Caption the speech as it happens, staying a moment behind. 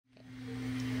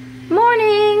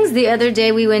Mornings! The other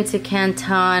day we went to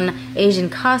Canton Asian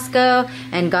Costco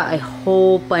and got a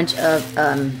whole bunch of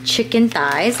chicken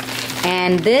thighs.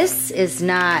 And this is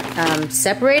not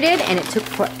separated, and it took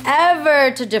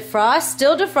forever to defrost.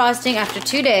 Still defrosting after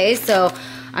 2 days, so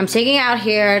I'm taking it out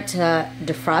here to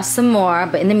defrost some more.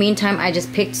 But in the meantime, I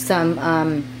just picked some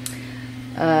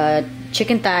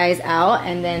chicken thighs out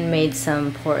and then made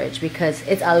some porridge because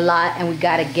it's a lot and we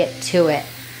gotta get to it.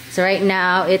 So right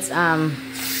now it's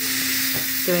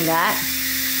doing that.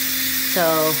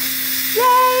 So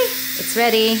yay, it's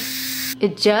ready.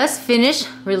 It just finished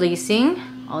releasing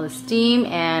all the steam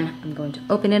and I'm going to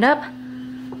open it up.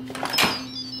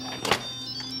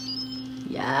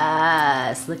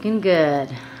 Yes, looking good.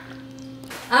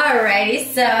 Alrighty,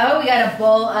 so we got a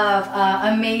bowl of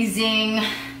amazing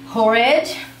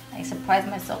porridge. I surprise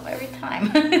myself every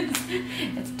time.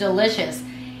 It's delicious.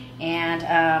 And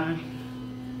I'm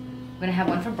gonna have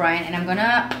one for Brian, and I'm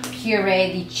gonna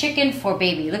puree the chicken for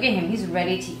baby. Look at him, he's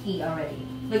ready to eat already.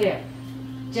 Look at him.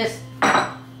 Just,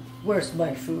 where's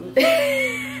my food?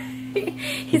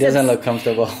 He doesn't look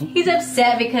comfortable. He's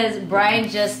upset because Brian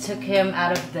just took him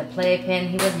out of the playpen.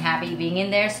 He wasn't happy being in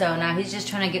there, so now he's just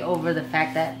trying to get over the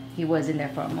fact that he was in there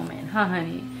for a moment. Huh,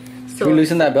 honey? So, can we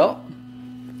loosen that belt?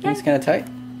 Yeah. It's kind of tight.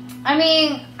 I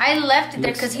mean, I left it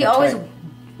there because he always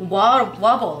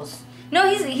wobbles. No,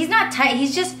 he's not tight.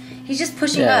 He's just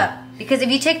pushing up. Because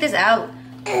if you take this out,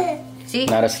 see?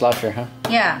 Not a sloucher, huh?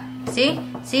 Yeah. See?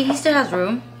 See, he still has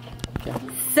room. Yeah.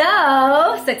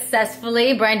 So,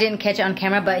 successfully, Brian didn't catch it on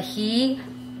camera, but he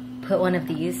put one of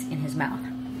these in his mouth.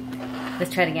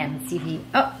 Let's try it again. Let's see if he...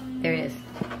 Oh, there it is.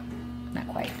 Not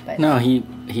quite, but... No, he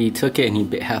took it and he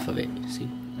bit half of it. See?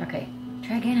 Okay.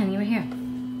 Try again, honey. Right here.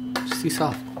 Just too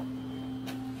soft.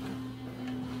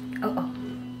 Oh.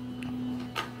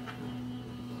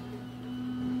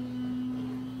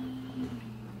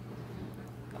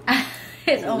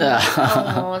 It's almost.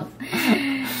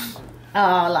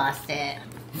 Oh, lost it.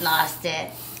 Lost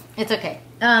it. It's okay.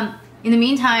 In the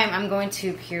meantime, I'm going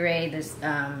to puree this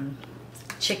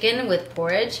chicken with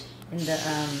porridge in the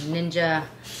Ninja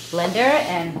blender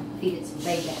and feed it some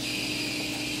bacon.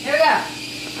 Here we go.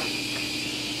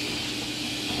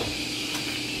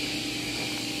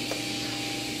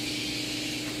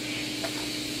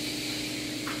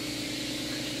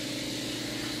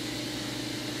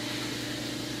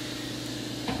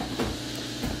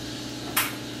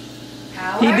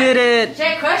 He did it! Should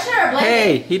I crush it or blend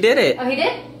Hey, it? he did it! Oh, he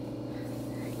did?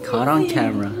 Caught on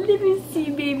camera. Let me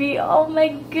see, baby. Oh my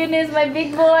goodness, my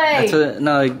big boy. That's what,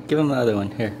 no, give him the other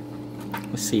one. Here.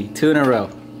 Let's see. 2 in a row.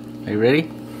 Are you ready?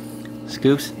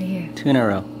 Scoops? Right here. 2 in a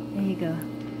row. There you go.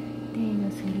 There you go,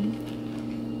 sweetie.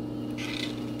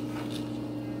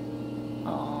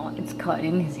 Oh, it's caught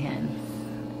in his hand.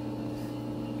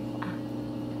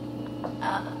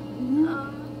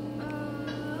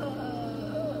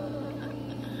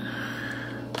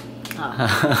 Oh,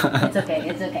 it's okay,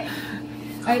 it's okay.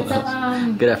 Alright,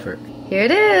 so good effort. here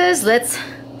it is. Let's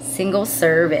single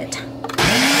serve it.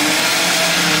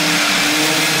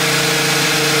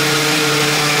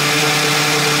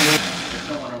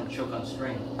 Don't want to choke on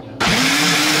string.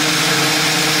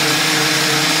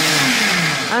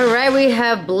 Alright, we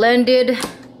have blended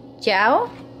jiao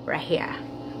right here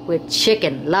with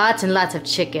chicken. Lots and lots of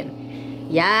chicken.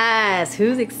 Yes,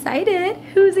 who's excited?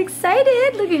 Who's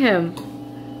excited? Look at him.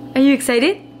 Are you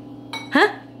excited? Huh?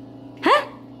 Huh?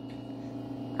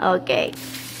 Okay.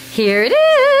 Here it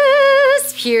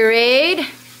is. Pureed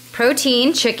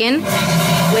protein chicken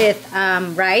with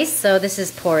rice. So this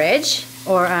is porridge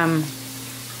or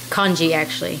congee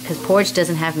actually, because porridge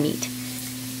doesn't have meat.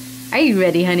 Are you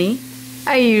ready, honey?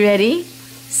 Are you ready?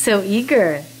 So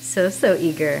eager. So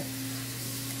eager.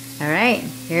 All right.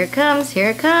 Here it comes.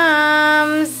 Here it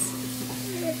comes.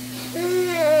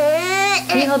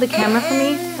 Can you hold the camera for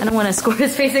me? I don't want to score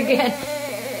his face again.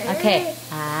 Okay.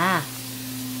 Ah.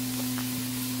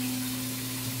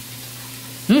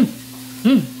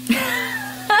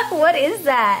 What is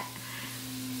that?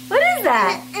 What is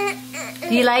that?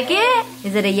 Do you like it?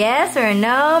 Is it a yes or a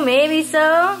no? Maybe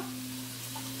so?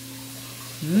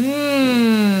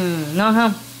 No,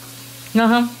 huh? No,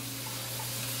 huh?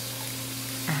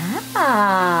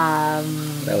 Ah.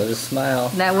 That was a smile.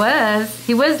 That was.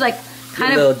 He was like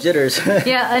kind of little jitters.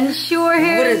 Yeah, unsure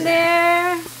here and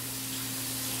there.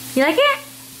 You like it?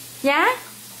 Yeah?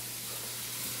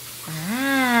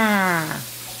 Ah.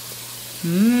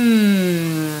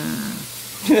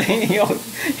 He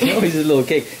always is a little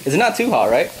cake. It's not too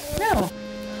hot, right? No.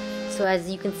 So So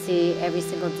as you can see, every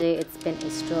single day it's been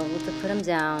a struggle to put him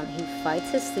down. He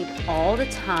fights his sleep all the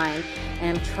time,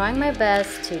 and I'm trying my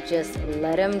best to just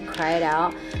let him cry it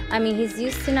out. I mean, he's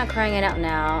used to not crying it out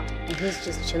now, and he's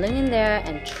just chilling in there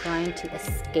and trying to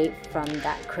escape from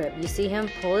that crib. You see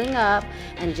him pulling up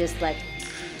and just like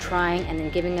trying and then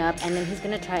giving up, and then he's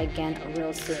gonna try again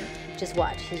real soon. Just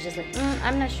watch. He's just like,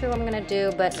 I'm not sure what I'm gonna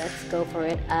do, but let's go for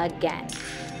it again.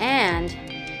 And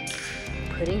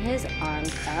putting his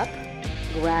arms up,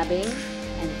 grabbing,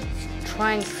 and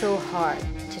trying so hard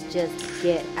to just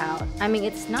get out. I mean,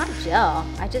 it's not gel.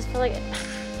 I just feel like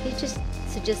he just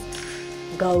to just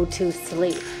go to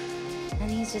sleep. And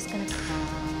he's just gonna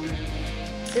come.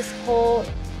 This whole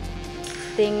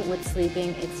thing with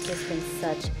sleeping, it's just been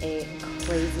such a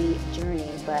crazy journey,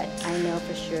 but I know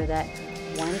for sure that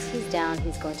once he's down,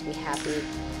 he's going to be happy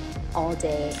all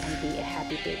day and be a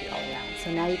happy baby all around.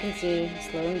 So now you can see,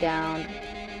 slowing down.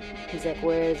 He's like,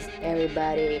 where's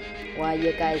everybody? What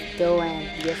you guys doing?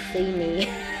 You see me?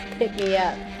 Pick me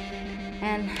up.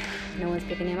 And no one's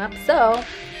picking him up. So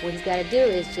what he's got to do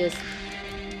is just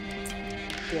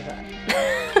give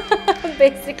up.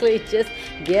 Basically, just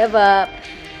give up.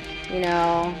 You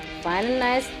know, find a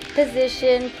nice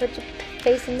position. Put your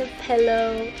face in the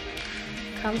pillow.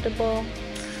 Comfortable.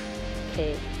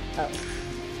 Okay. Oh.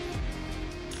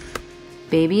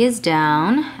 Baby is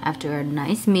down after a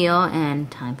nice meal and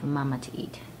time for mama to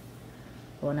eat.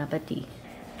 Bon appetit.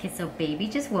 Okay, so baby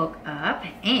just woke up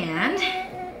and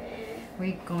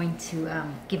we're going to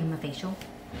give him a facial.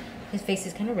 His face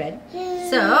is kind of red.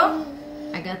 So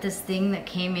I got this thing that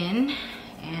came in,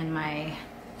 and my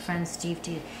friend Steve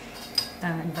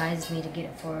advised me to get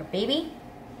it for baby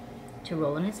to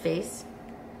roll on his face,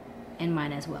 and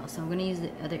mine as well. So I'm gonna use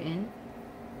the other end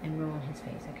and roll on his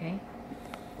face, okay?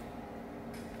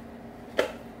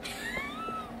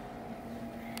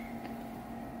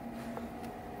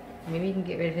 Maybe you can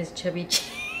get rid of his chubby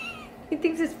cheek. He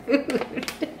thinks it's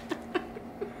food.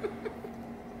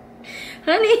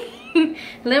 Honey,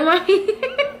 let mommy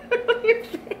on your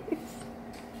face.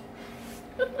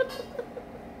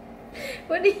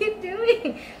 What are you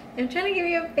doing? I'm trying to give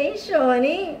you a facial,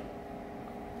 honey.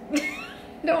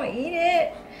 Don't eat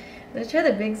it. Let's try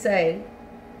the big side.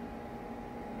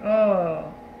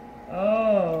 Oh.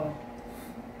 Oh.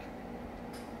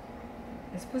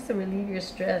 It's supposed to relieve your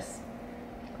stress.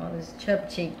 All those chub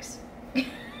cheeks. Okay.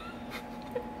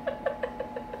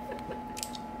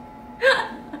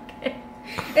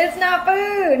 It's not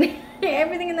food.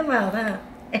 Everything in the mouth, huh?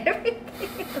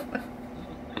 Everything in the mouth.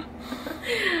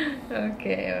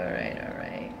 Okay, all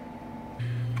right.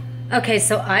 Okay,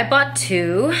 so I bought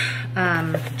two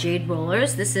jade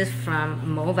rollers. This is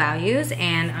from Mo Values,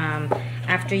 and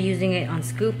after using it on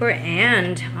Scooper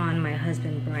and on my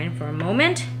husband Brian for a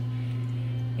moment,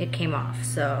 it came off.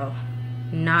 So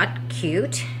not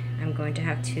cute. I'm going to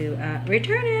have to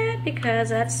return it because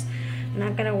that's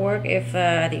not gonna work if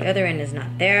the other end is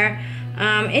not there.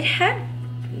 It had,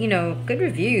 you know, good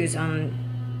reviews on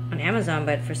Amazon,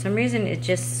 but for some reason it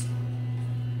just,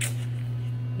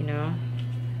 you know,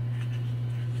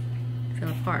 fell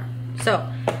apart. So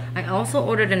I also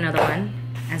ordered another one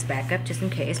as backup just in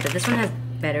case, but this one has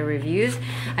better reviews.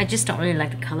 I just don't really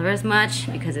like the color as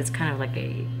much because it's kind of like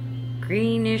a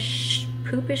greenish,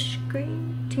 poopish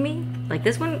green to me. Like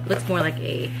this one looks more like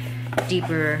a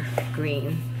deeper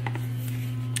green.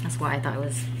 That's why I thought it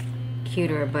was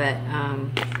cuter, but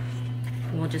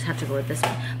we'll just have to go with this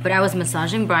one. But I was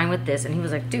massaging Brian with this, and he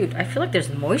was like, dude, I feel like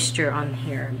there's moisture on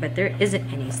here, but there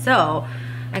isn't any. So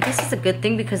I guess it's a good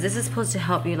thing because this is supposed to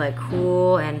help you like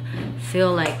cool and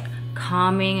feel like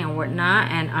calming and whatnot.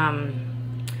 And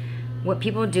what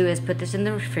people do is put this in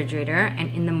the refrigerator, and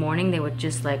in the morning they would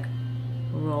just like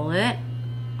roll it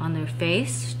on their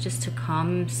face just to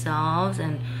calm themselves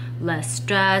and less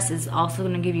stress. It's also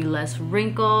going to give you less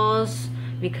wrinkles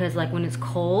because like when it's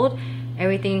cold,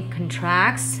 everything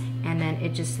contracts and then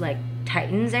it just like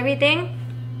tightens everything.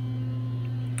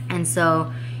 And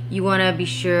so you want to be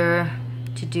sure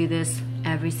to do this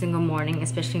every single morning,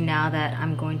 especially now that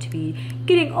I'm going to be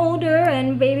getting older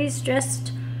and baby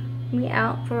stressed me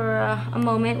out for a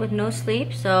moment with no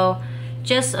sleep. So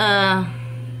just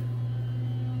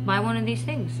buy one of these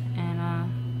things and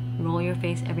roll your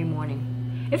face every morning.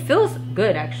 It feels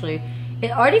good actually. It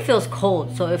already feels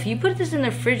cold, so if you put this in the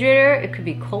refrigerator, it could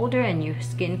be colder and your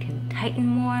skin can tighten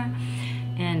more,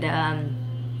 and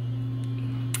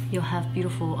you'll have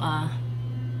beautiful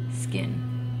skin.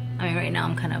 I mean, right now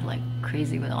I'm kind of like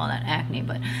crazy with all that acne,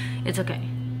 but it's okay.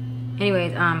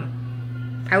 Anyways,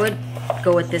 I would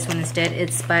go with this one instead.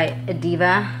 It's by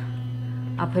Adiva.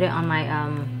 I'll put it on my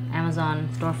Amazon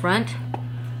storefront.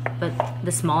 but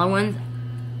the smaller ones,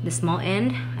 the small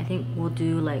end, I think will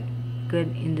do like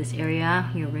good in this area,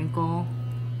 your wrinkle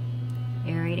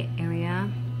area,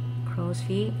 crow's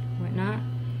feet, whatnot.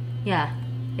 Yeah,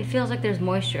 it feels like there's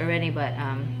moisture already, but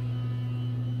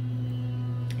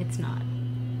it's not.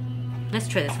 Let's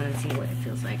try this one and see what it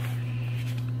feels like.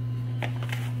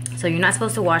 So you're not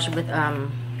supposed to wash it with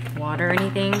water or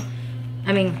anything.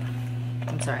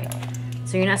 I'm sorry.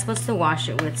 So you're not supposed to wash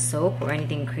it with soap or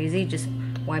anything crazy. Just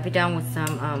wipe it down with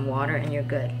some water and you're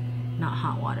good. Not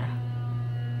hot water.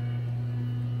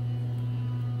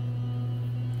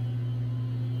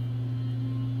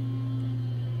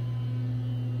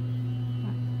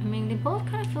 I mean, they both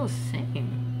kind of feel the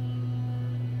same.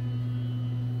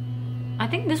 I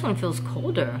think this one feels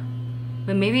colder.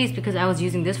 But maybe it's because I was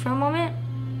using this for a moment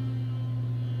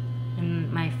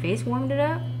and my face warmed it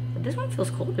up. But this one feels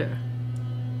colder.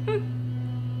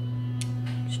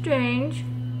 Strange.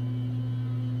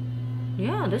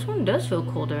 Yeah, this one does feel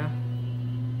colder.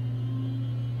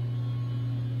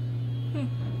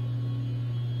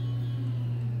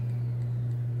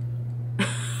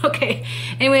 Okay.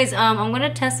 Anyways, I'm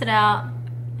gonna test it out,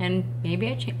 and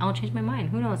maybe I'll change my mind.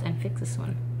 Who knows? And fix this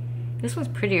one. This one's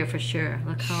prettier for sure.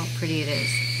 Look how pretty it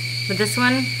is. But this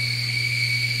one,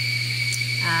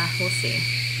 we'll see.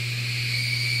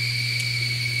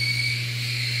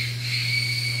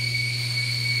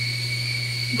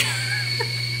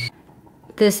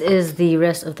 This is the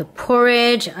rest of the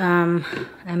porridge. I'm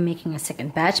making a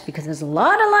second batch because there's a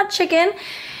lot of chicken,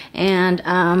 and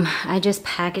I just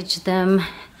packaged them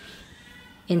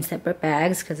in separate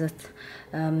bags because it's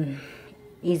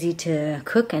easy to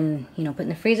cook and put in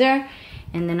the freezer.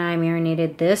 And then I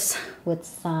marinated this with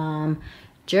some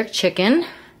jerk chicken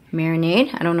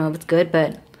marinade. I don't know if it's good,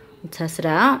 but we'll test it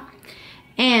out.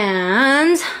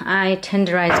 And I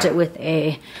tenderized it with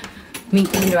a meat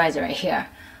tenderizer right here.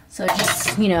 So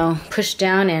just, push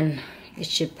down and it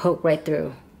should poke right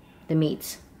through the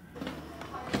meats.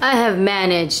 I have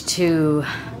managed to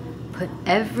put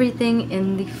everything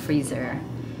in the freezer.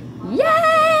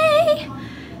 Yay!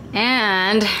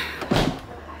 And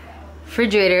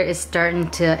refrigerator is starting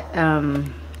to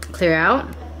clear out.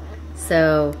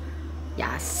 So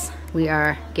yes, we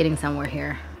are getting somewhere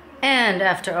here. And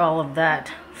after all of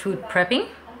that food prepping,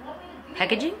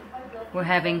 packaging, we're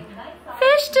having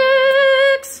fish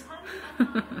sticks.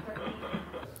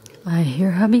 I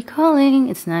hear hubby calling.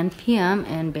 It's 9 p.m.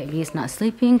 and baby is not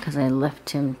sleeping because I left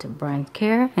him to Brian's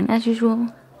care, and as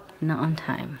usual, not on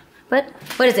time. But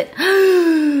what is it?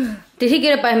 Did he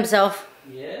get up by himself?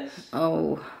 Yes.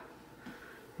 Oh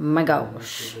my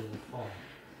gosh.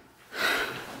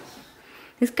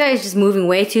 This guy is just moving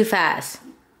way too fast.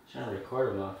 I'm trying to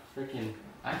record him off. Freaking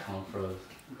iPhone froze.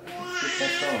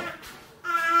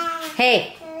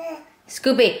 Hey,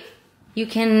 Scoopy, you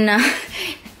can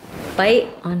bite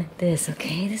on this,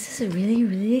 okay? This is really,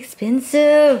 really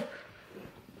expensive.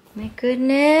 My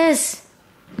goodness.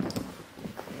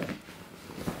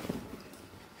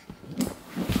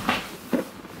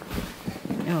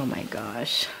 Oh my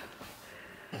gosh.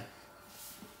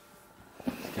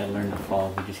 Gotta learn to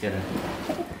fall. We just gotta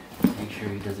make sure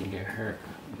he doesn't get hurt.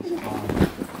 He's falling.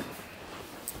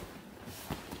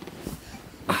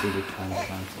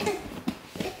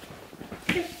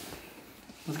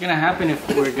 What's gonna happen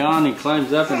if we're gone? He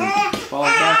climbs up and falls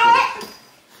backwards.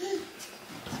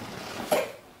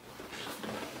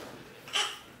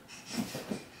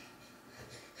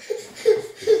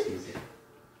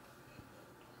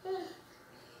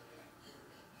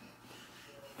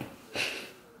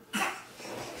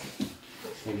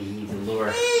 Maybe he needs a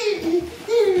lure.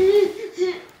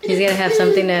 He's gonna have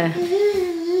something to...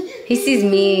 He sees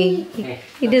me.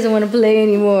 He doesn't want to play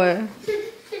anymore.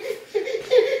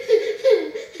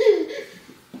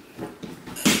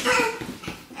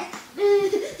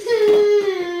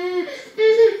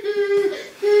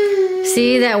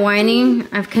 See that whining?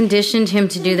 I've conditioned him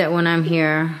to do that when I'm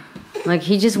here. Like,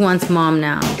 he just wants mom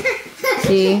now.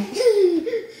 See?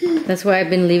 That's why I've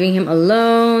been leaving him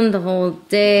alone the whole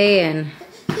day, and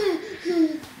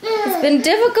it's been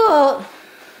difficult.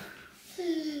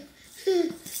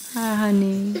 Hi,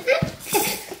 honey.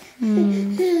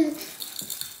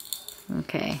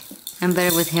 Okay. I'm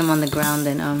better with him on the ground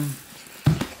than,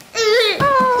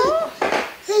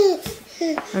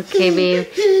 Okay, babe.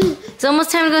 It's almost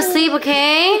time to go sleep,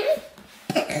 okay?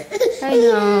 I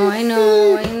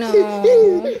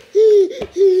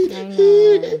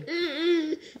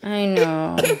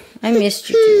know. I missed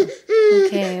you too.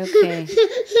 Okay.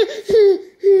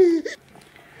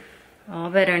 All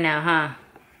better now, huh?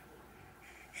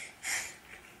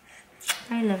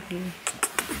 I love you.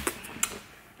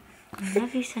 I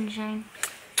love you, sunshine.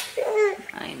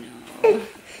 I know.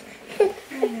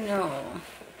 I know.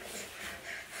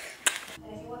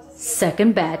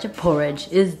 Second batch of porridge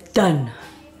is done.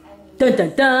 Dun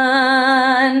dun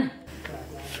dun!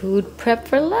 Food prep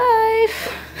for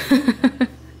life.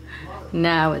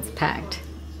 Now it's packed.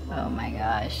 Oh my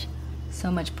gosh.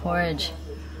 So much porridge.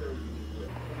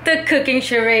 The cooking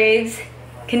charades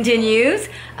continues.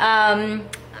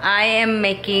 I am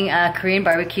making a Korean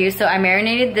barbecue. So I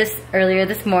marinated this earlier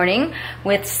this morning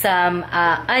with some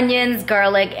onions,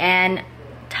 garlic, and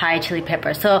Thai chili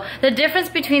pepper. So the difference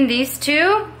between these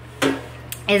two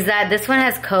is that this one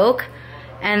has Coke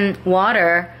and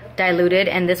water diluted,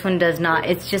 and this one does not.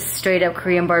 It's just straight up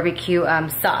Korean barbecue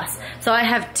sauce. So I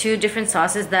have two different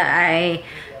sauces that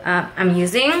I'm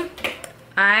using.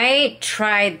 I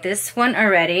tried this one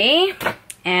already,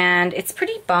 and it's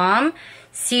pretty bomb.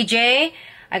 CJ,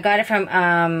 I got it from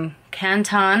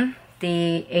Canton,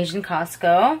 the Asian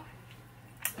Costco.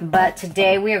 But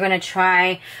today we are gonna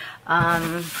try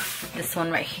this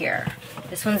one right here.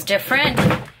 This one's different,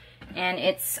 and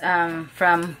it's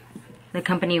from the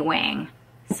company Wang.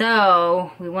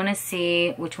 So we want to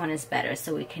see which one is better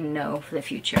so we can know for the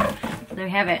future. So there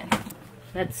we have it.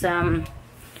 Let's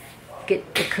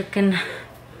get the cooking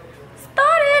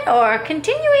started or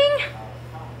continuing.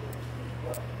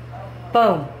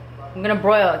 Boom. I'm gonna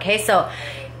broil, okay? So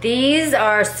these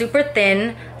are super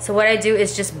thin. So what I do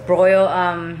is just broil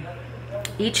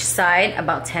each side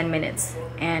about 10 minutes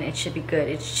and it should be good.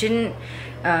 It shouldn't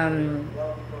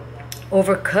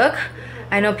overcook.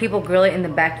 I know people grill it in the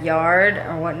backyard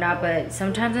or whatnot, but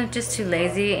sometimes I'm just too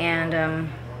lazy, and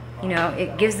you know,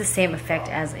 it gives the same effect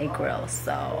as a grill.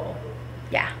 So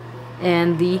yeah.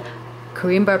 And the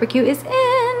Korean barbecue is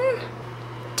in.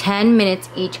 10 minutes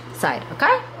each side,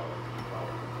 okay?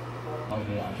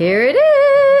 Here it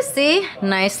is. See,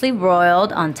 nicely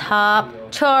broiled on top,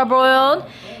 charbroiled.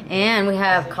 And we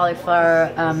have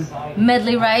cauliflower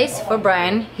medley rice for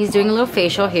Brian. He's doing a little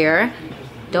facial here.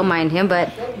 Don't mind him,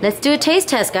 but let's do a taste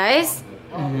test, guys.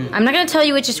 I'm not gonna tell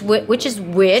you which is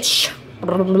which,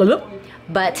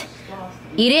 but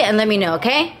eat it and let me know,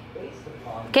 okay?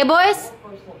 Okay, boys?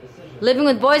 Living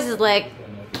with boys is like,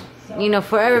 you know,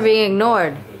 forever being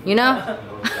ignored, you know?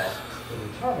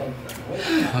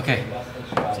 Okay.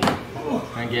 Can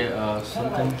I get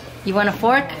something? You want a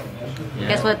fork? Yeah.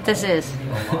 Guess what this is?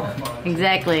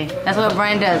 Exactly. That's what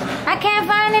Brian does. I can't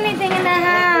find anything in the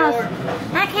house.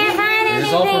 I can't find anything. Is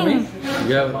this all for me?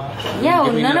 Yeah. Yeah,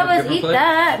 well, none of us eat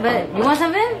that, but you want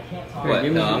something? What?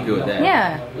 No, I'm good with that.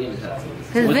 Yeah.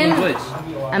 Because Vin,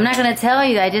 I'm not going to tell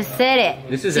you. I just said it.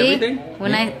 This is See? everything?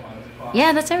 When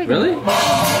yeah, that's everything. Really?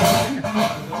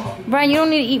 Brian, you don't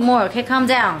need to eat more, okay? Calm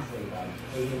down.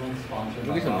 Can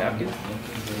we get some napkins?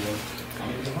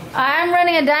 I'm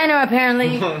running a diner,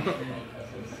 apparently.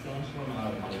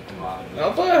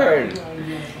 I'll burn.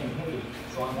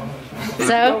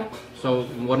 So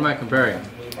what am I comparing?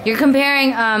 You're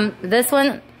comparing this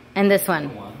one and this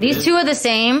one. These two are the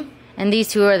same, and these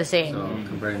two are the same. So I'm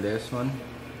comparing this one.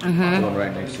 Mm-hmm. The one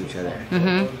right next to each other.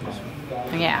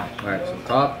 Mm-hmm. Yeah. Alright, so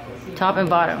top. Top and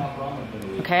bottom.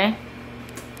 Okay?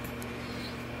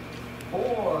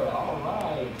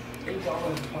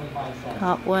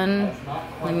 Top one.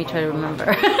 Let me try to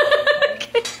remember.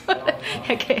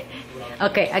 Okay.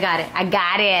 Okay, I got it. I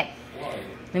got it.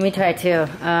 Let me try too.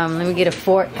 Let me get a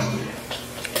fork. Kind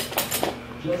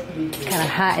of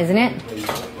hot, isn't it?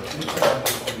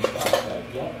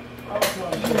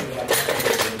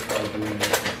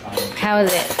 How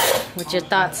is it? What's your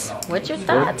thoughts? What's your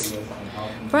thoughts?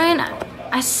 Brian,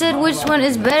 I said which one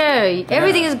is better.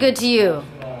 Everything is good to you.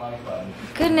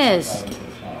 Goodness.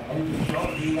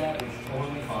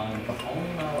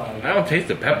 I don't taste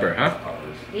the pepper, huh?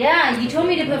 Yeah, you told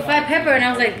me to put 5 pepper and I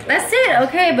was like, that's it,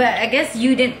 okay, but I guess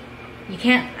you didn't, you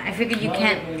can't, I figured you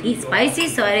can't eat spicy,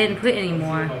 so I didn't put any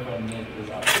more.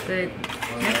 But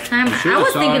next time, I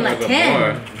was thinking like 10.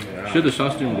 Yeah. Should the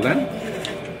sauce didn't blend?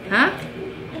 Huh?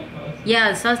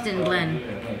 Yeah, the sauce didn't blend.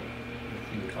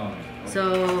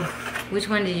 So, which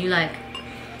one did you like?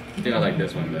 I think I like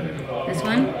this one better. This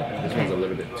one? This one's a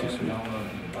little bit too sweet.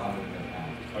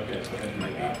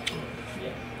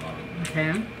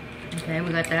 Okay. Okay, we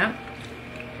got that.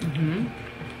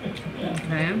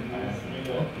 Okay.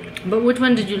 But which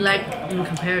one did you like in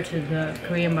compared to the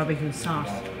Korean barbecue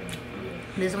sauce?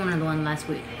 This one or the one last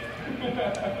week?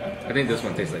 I think this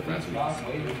one tastes like last week's.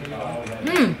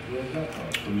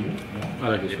 I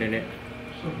like this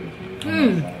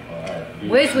one.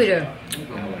 Way sweeter.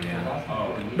 Oh,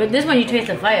 yeah. But this one you taste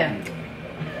the fire.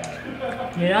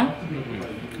 You know?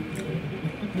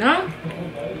 No?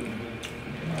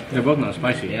 They're both not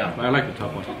spicy. Yeah. But I like the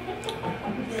top one.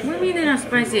 What do you mean they're not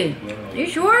spicy? Are you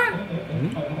sure?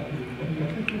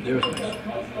 Zero spice.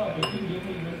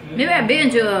 Maybe I bit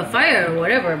into a fire or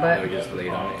whatever, but Or just laid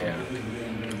on it, yeah.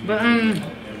 but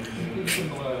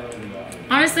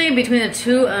honestly, between the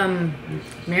two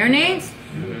marinades,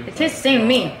 it tastes the same to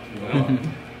me.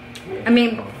 I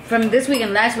mean, from this week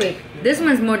and last week, this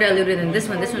one's more diluted than this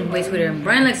one. This one's way sweeter.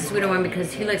 Brian likes the sweeter one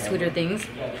because he likes sweeter things,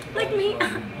 like me.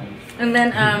 And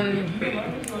then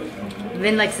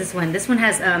Vin likes this one. This one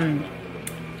has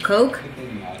Coke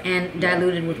and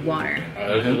diluted with water.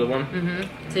 This is the one?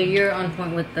 So you're on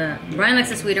point with the... Brian likes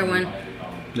the sweeter one.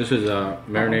 This is a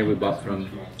marinade we bought from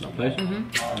a place.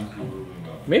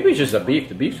 Maybe it's just the beef.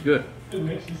 The beef's good.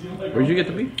 Where'd you get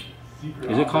the beef?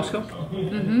 Is it Costco?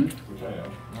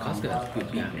 Costco has good.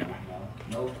 Yeah.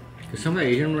 Cause some of the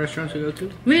Asian restaurants we go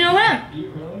to. You know what?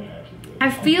 I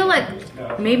feel like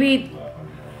maybe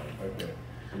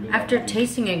after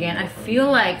tasting again, I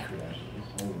feel like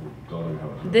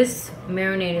this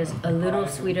marinade is a little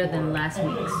sweeter than last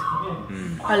week's.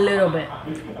 A little bit,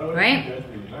 right?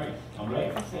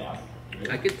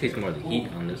 I could taste more of the heat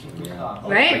on this one. Yeah.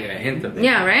 Right? Like a hint of it.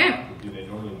 Yeah, right?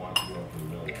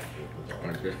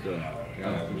 Or just,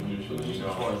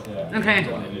 Okay.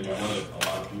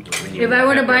 If I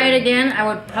were to buy it again, I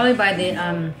would probably buy the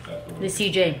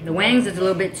CJ. The Wang's is a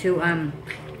little bit too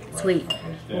sweet.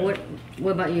 What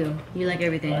about you? You like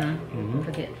everything, huh?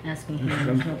 Forget asking him.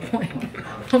 There's no point.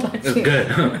 What about It's you? good.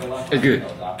 It's good.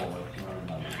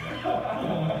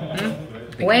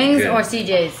 Wang's or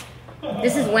CJ's?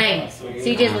 This is Wang's.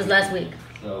 CJ's was last week.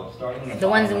 The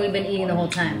ones that we've been eating the whole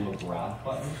time.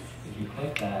 You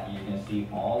click that, you're going to see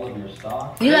all of your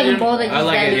stocks. You like them both? I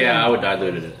like it, yeah, I would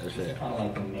dilute it. That's it. It's kind of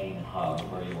like the main hub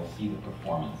where you will see the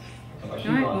performance. So if I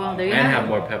Alright, well, there you And have have it.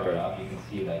 more pepper. you can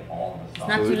see like all of the It's stocks.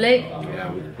 not too late.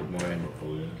 Yeah, we could put more in.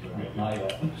 Not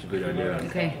yet. It's a good idea.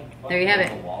 Okay, there you have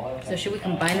it. So should we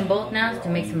combine them both now to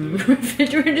make some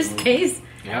refrigerator space?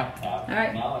 Yeah.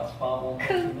 Alright. Now it's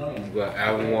 5.2 million. But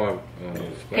add more.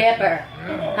 Pepper.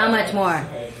 How much more?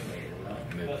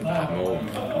 More.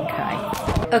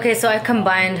 Okay. Okay, so I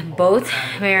combined both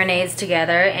marinades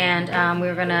together, and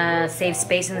we're gonna save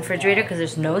space in the refrigerator because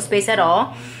there's no space at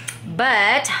all.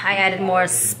 But I added more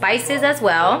spices as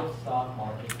well,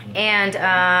 and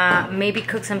maybe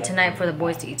cook some tonight for the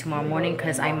boys to eat tomorrow morning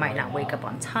because I might not wake up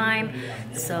on time.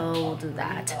 So we'll do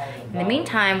that. In the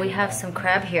meantime, we have some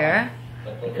crab here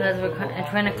because we're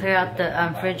trying to clear out the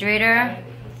refrigerator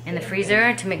and the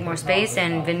freezer to make more space,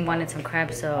 and Vin wanted some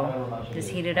crab, so just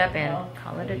heat it up and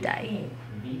call it a day.